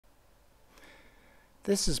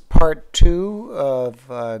This is part 2 of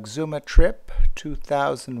Exuma trip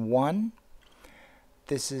 2001.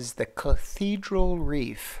 This is the Cathedral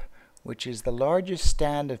Reef, which is the largest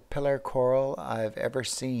stand of pillar coral I've ever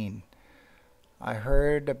seen. I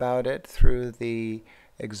heard about it through the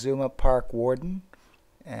Exuma Park warden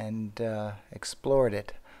and explored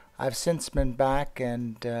it. I've since been back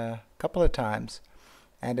and a couple of times,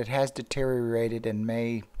 and it has deteriorated and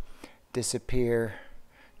may disappear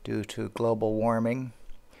due to global warming.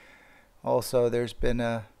 Also, there's been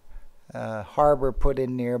a harbor put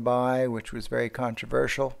in nearby, which was very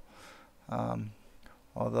controversial.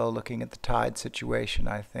 Although looking at the tide situation,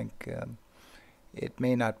 I think it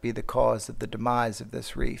may not be the cause of the demise of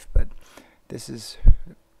this reef, but this is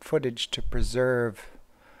footage to preserve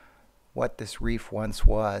what this reef once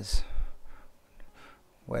was.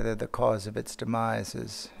 Whether the cause of its demise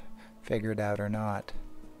is figured out or not,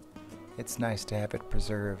 it's nice to have it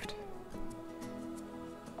preserved.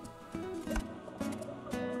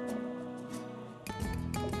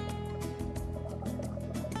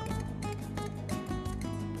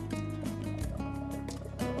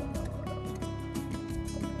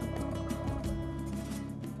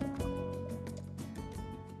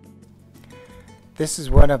 This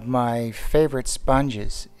is one of my favorite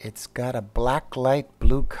sponges. It's got a black light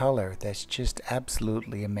blue color that's just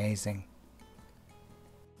absolutely amazing.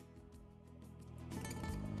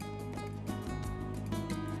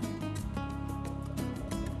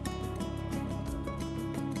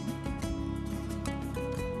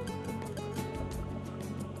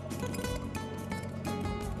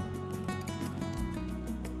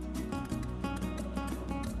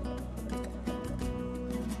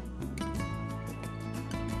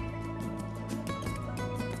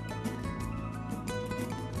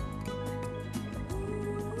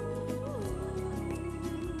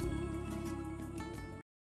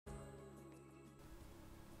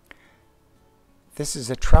 This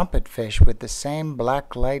is a trumpet fish with the same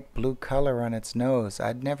black light blue color on its nose.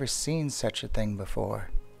 I'd never seen such a thing before.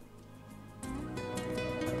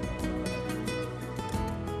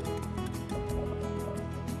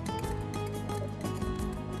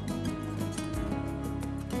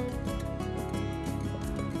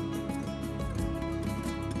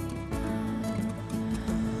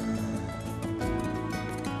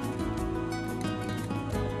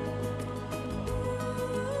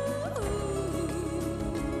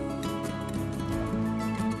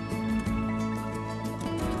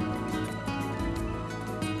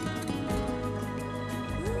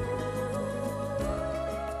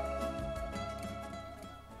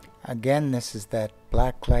 Again, this is that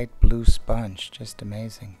black light blue sponge, just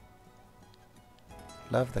amazing.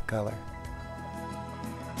 Love the color.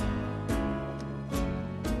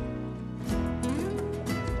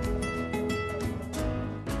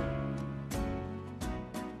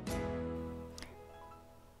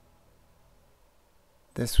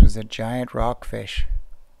 This was a giant rockfish.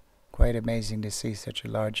 Quite amazing to see such a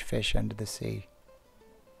large fish under the sea.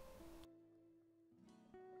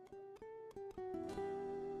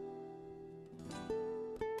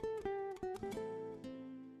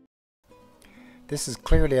 This is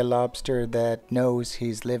clearly a lobster that knows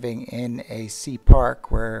he's living in a sea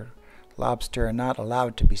park where lobster are not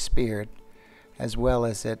allowed to be speared, as well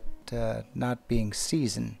as it not being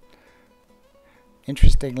seasoned.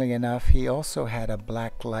 Interestingly enough, he also had a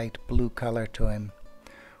black light blue color to him,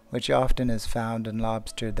 which often is found in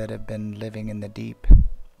lobster that have been living in the deep.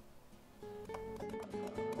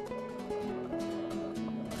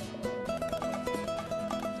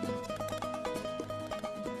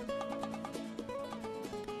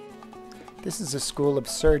 This is a school of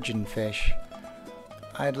surgeonfish.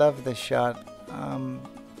 I love this shot.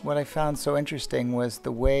 What I found so interesting was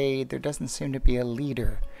the way there doesn't seem to be a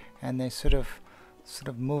leader, and they sort of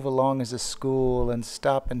move along as a school and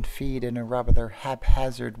stop and feed in a rather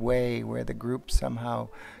haphazard way, where the group somehow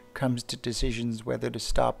comes to decisions whether to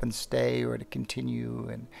stop and stay or to continue,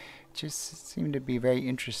 and it just seemed to be very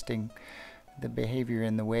interesting, the behavior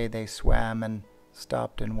and the way they swam and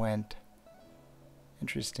stopped and went.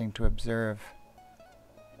 Interesting to observe.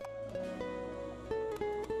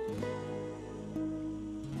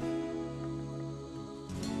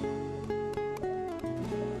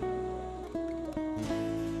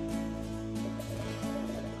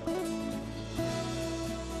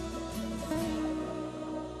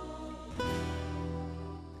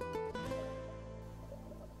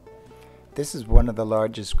 This is one of the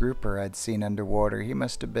largest grouper I'd seen underwater. He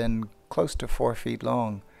must have been close to 4 feet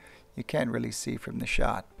long. You can't really see from the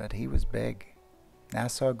shot, but he was big.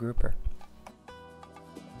 Nassau grouper.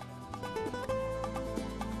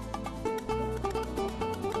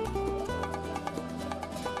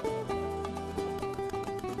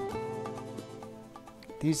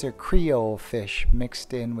 These are Creole fish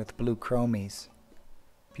mixed in with blue chromies.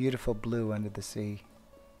 Beautiful blue under the sea.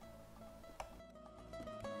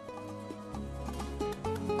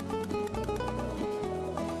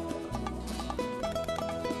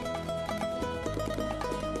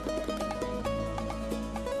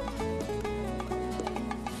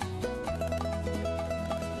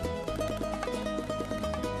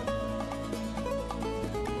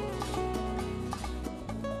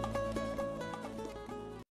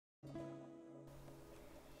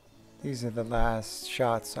 These are the last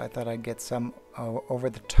shots. I thought I'd get some over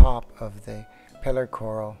the top of the pillar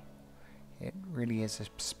coral. It really is a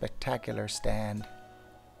spectacular stand.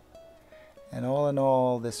 And all in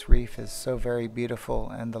all, this reef is so very beautiful,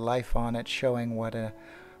 and the life on it showing what a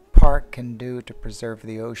park can do to preserve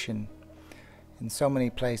the ocean. In so many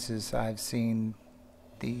places I've seen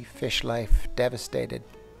the fish life devastated,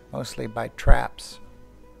 mostly by traps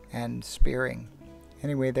and spearing.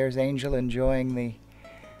 Anyway, there's Angel enjoying the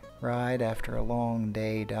ride after a long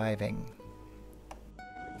day diving.